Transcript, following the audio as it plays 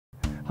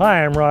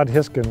Hi, I'm Rod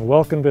Hiskin.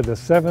 Welcome to the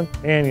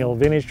 7th Annual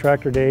Vintage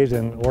Tractor Days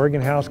in Oregon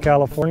House,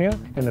 California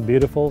in the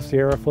beautiful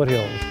Sierra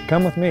foothills.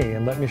 Come with me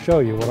and let me show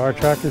you what our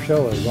tractor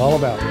show is all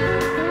about.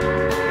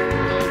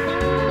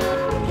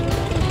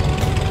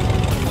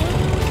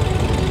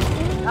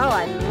 Oh,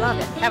 I love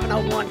it. Having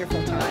a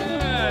wonderful time.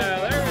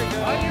 Yeah, there we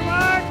go. On your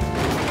mark.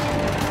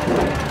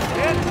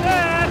 Get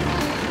set.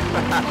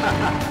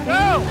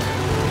 Go.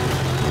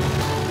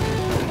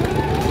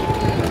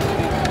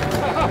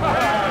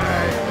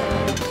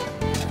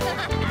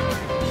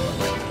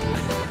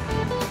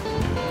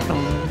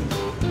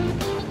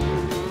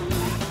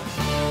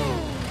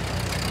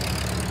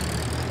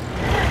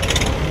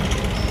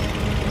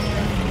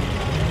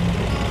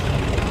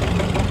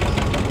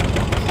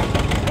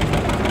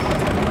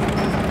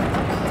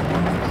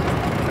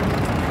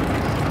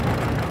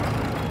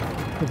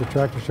 The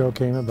tractor show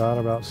came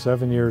about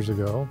 7 years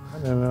ago,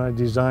 and then I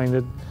designed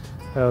it,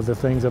 the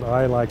things that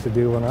I like to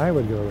do when I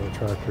would go to a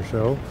tractor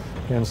show.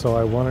 And so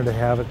I wanted to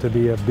have it to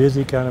be a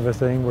busy kind of a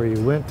thing where you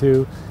went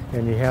to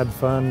and you had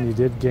fun, you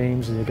did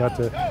games, and you got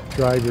to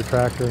drive your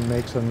tractor and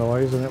make some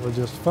noise, and it was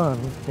just fun.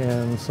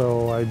 And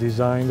so I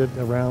designed it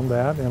around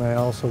that, and I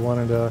also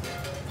wanted a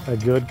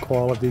good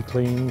quality,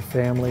 clean,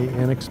 family,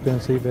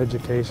 inexpensive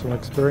educational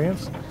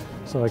experience.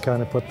 So I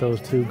kind of put those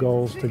two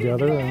goals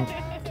together and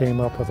came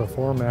up with a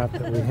format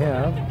that we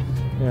have.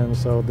 And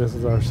so this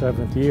is our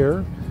 7th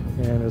year,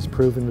 and it's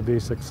proven to be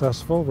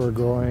successful. We're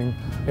growing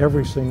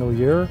every single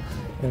year,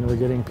 and we're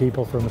getting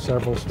people from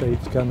several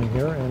states coming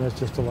here, and it's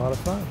just a lot of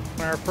fun.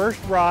 On our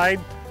first ride,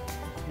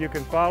 you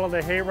can follow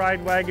the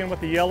hayride wagon with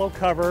the yellow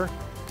cover.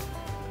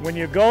 When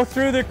you go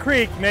through the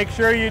creek, make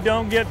sure you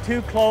don't get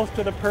too close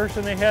to the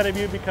person ahead of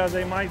you because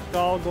they might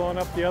stall going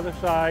up the other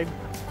side.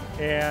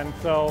 And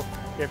so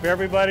if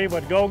everybody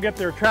would go get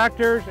their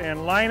tractors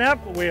and line up,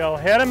 we'll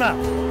head them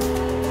out.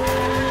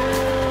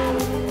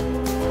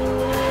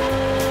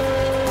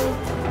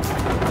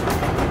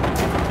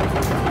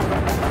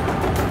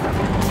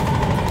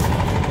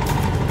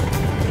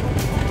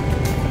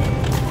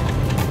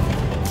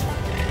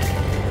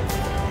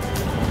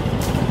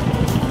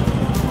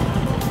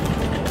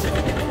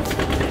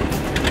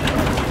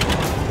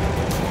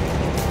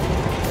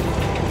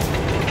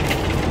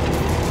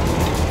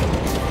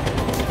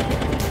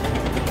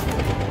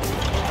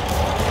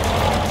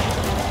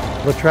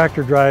 The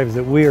tractor drives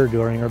that we are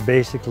doing are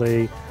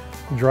basically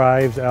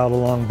drives out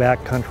along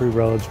backcountry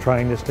roads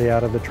trying to stay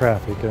out of the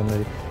traffic, and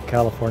the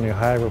California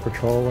Highway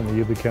Patrol and the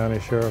Yuba County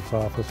Sheriff's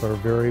Office are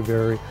very,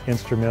 very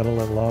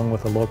instrumental, along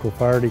with the local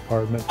fire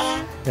department,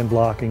 in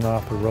blocking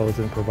off the roads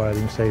and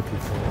providing safety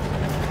for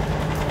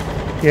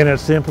us. And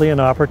it's simply an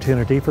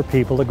opportunity for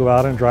people to go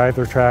out and drive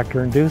their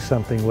tractor and do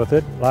something with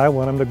it. I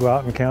want them to go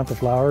out and count the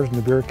flowers and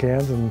the beer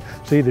cans and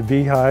see the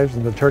beehives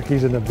and the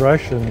turkeys in the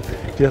brush and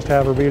just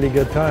have a really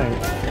good time.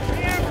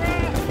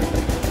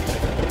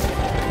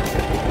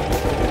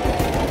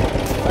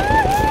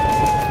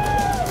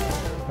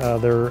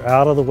 They're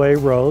out-of-the-way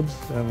roads,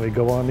 and we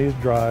go on these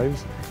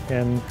drives,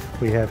 and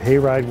we have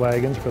hayride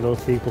wagons for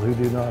those people who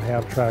do not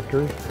have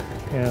tractors.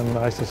 And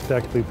I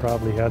suspect we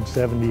probably had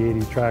 70,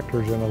 80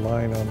 tractors in a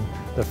line on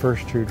the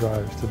first 2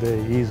 drives today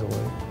easily.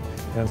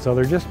 And so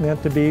they're just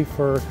meant to be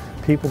for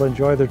people to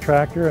enjoy their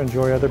tractor,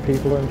 enjoy other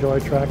people who enjoy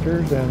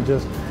tractors, and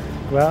just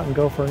go out and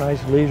go for a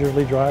nice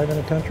leisurely drive in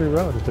a country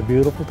road. It's a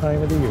beautiful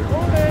time of the year.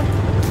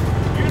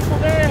 Beautiful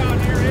day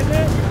out here, isn't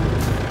it?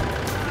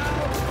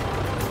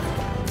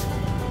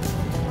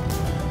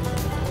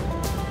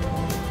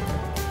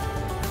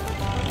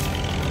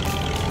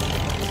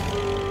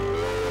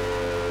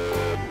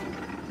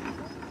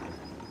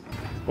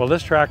 Well,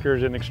 this tractor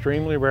is an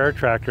extremely rare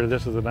tractor.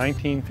 This is a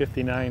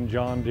 1959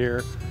 John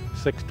Deere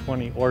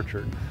 620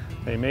 Orchard.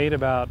 They made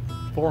about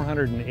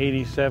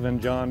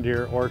 487 John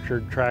Deere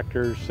Orchard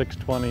tractors,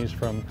 620s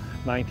from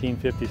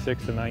 1956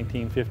 to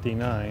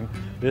 1959.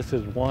 This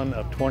is one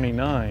of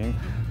 29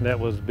 that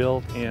was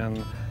built in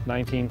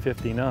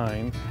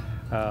 1959.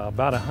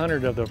 About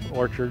 100 of the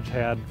Orchards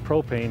had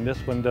propane.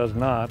 This one does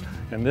not,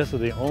 and this is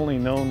the only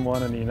known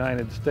one in the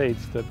United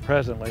States that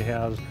presently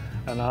has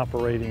an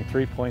operating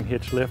 3-point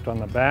hitch lift on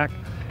the back,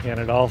 and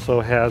it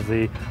also has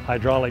the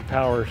hydraulic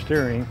power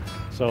steering.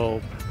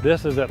 So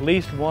this is at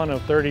least one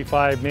of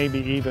 35, maybe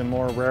even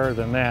more rare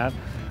than that.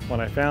 When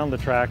I found the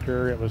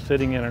tractor, it was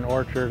sitting in an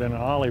orchard, in an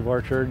olive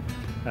orchard,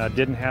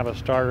 didn't have a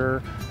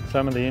starter.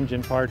 Some of the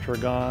engine parts were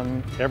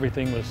gone.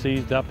 Everything was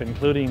seized up,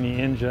 including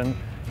the engine,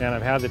 and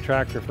I've had the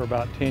tractor for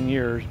about 10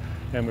 years,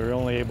 and we were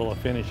only able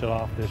to finish it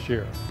off this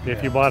year.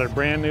 If you bought it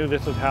brand new,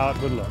 this is how it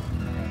would look.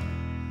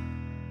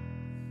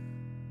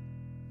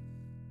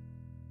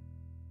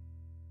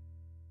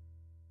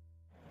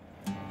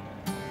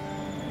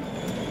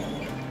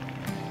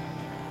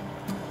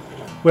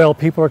 Well,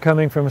 people are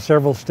coming from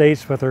several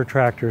states with their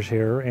tractors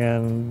here,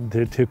 and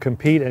to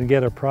compete and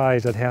get a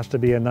prize, it has to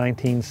be a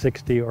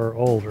 1960 or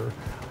older,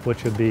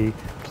 which would be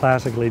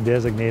classically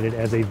designated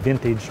as a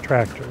vintage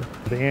tractor.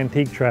 The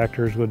antique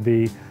tractors would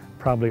be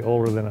probably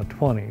older than a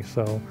 20,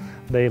 so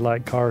they,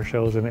 like car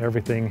shows and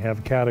everything,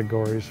 have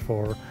categories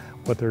for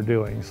what they're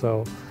doing.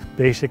 So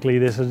Basically,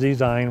 this is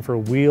designed for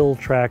wheel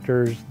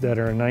tractors that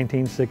are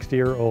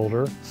 1960 or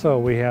older. So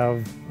we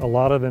have a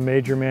lot of the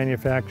major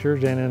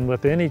manufacturers, and then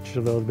within each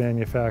of those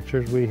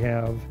manufacturers, we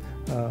have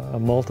a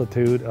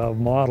multitude of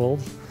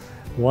models.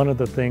 One of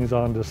the things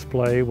on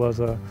display was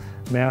a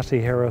Massey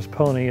Harris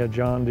Pony, a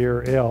John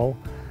Deere L,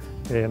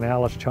 an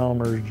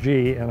Allis-Chalmers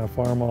G, and a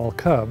Farmall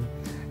Cub.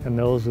 And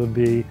those would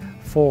be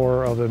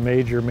 4 of the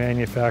major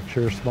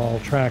manufacturers' small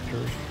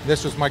tractors.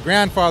 This was my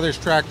grandfather's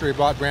tractor he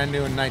bought brand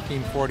new in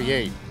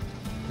 1948.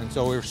 And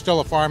so we were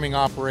still a farming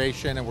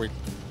operation, and we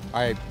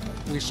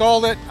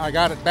sold it, I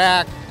got it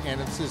back,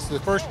 and it's the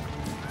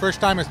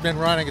first time it's been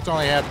running. It's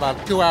only had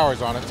about 2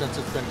 hours on it since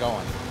it's been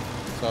going.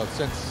 So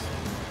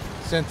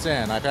since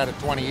then, I've had it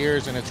 20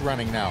 years and it's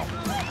running now.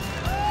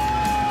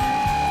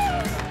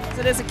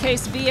 It is a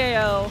Case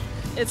VAO.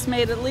 It's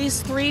made at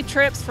least 3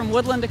 trips from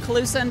Woodland to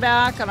Colusa and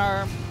back on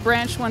our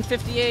Branch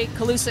 158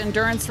 Colusa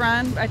Endurance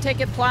Run. I take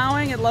it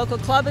plowing at local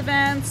club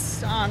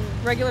events, on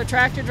regular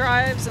tractor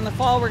drives. In the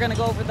fall, we're going to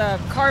go over the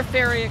car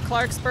ferry at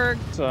Clarksburg.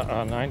 It's a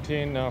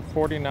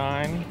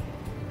 1949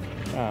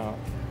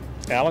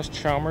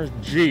 Allis-Chalmers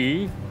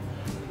G.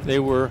 They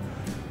were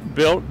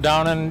built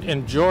down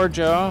in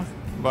Georgia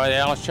by the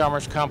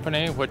Allis-Chalmers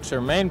Company, which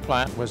their main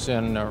plant was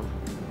in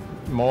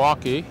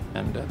Milwaukee,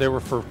 and they were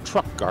for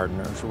truck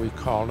gardeners, we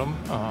called them,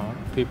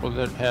 people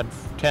that had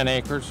 10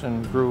 acres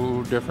and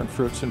grew different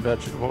fruits and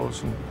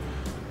vegetables. And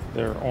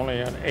they're only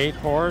an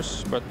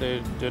 8-horse, but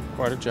they did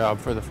quite a job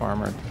for the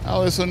farmer.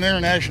 Oh, this is an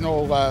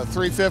International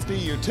 350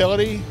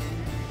 utility,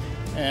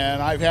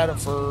 and I've had it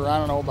for, I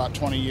don't know, about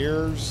 20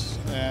 years,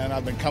 and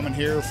I've been coming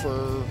here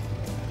for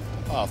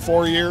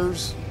 4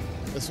 years.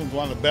 This one's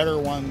one of the better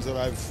ones that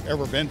I've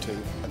ever been to.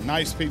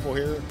 Nice people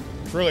here.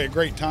 It's really a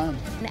great time.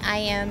 I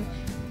am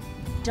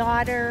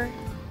daughter,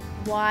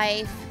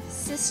 wife,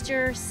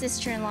 sister,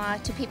 sister-in-law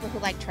to people who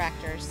like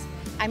tractors.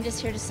 I'm just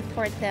here to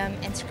support them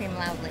and scream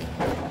loudly.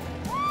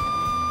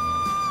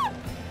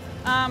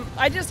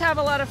 I just have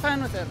a lot of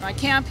fun with it. I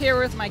camp here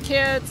with my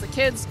kids. The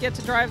kids get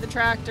to drive the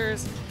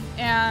tractors,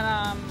 and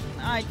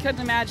I couldn't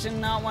imagine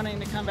not wanting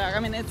to come back. I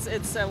mean,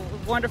 it's a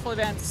wonderful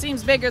event. It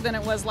seems bigger than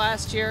it was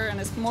last year, and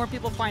as more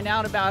people find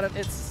out about it,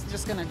 it's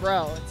just going to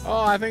grow.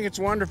 Oh, I think it's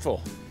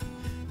wonderful.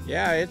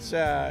 Yeah, it's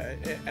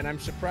and I'm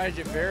surprised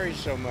it varies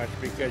so much,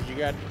 because you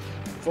got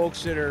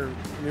folks that are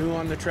new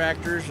on the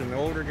tractors and the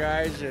older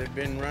guys that have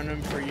been running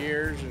for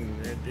years,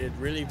 and it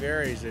really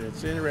varies, and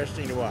it's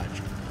interesting to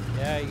watch.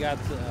 Yeah, you got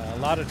a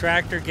lot of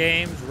tractor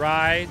games,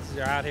 rides.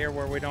 They're out here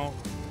where we don't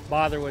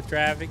bother with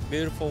traffic,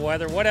 beautiful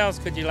weather. What else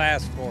could you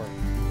ask for?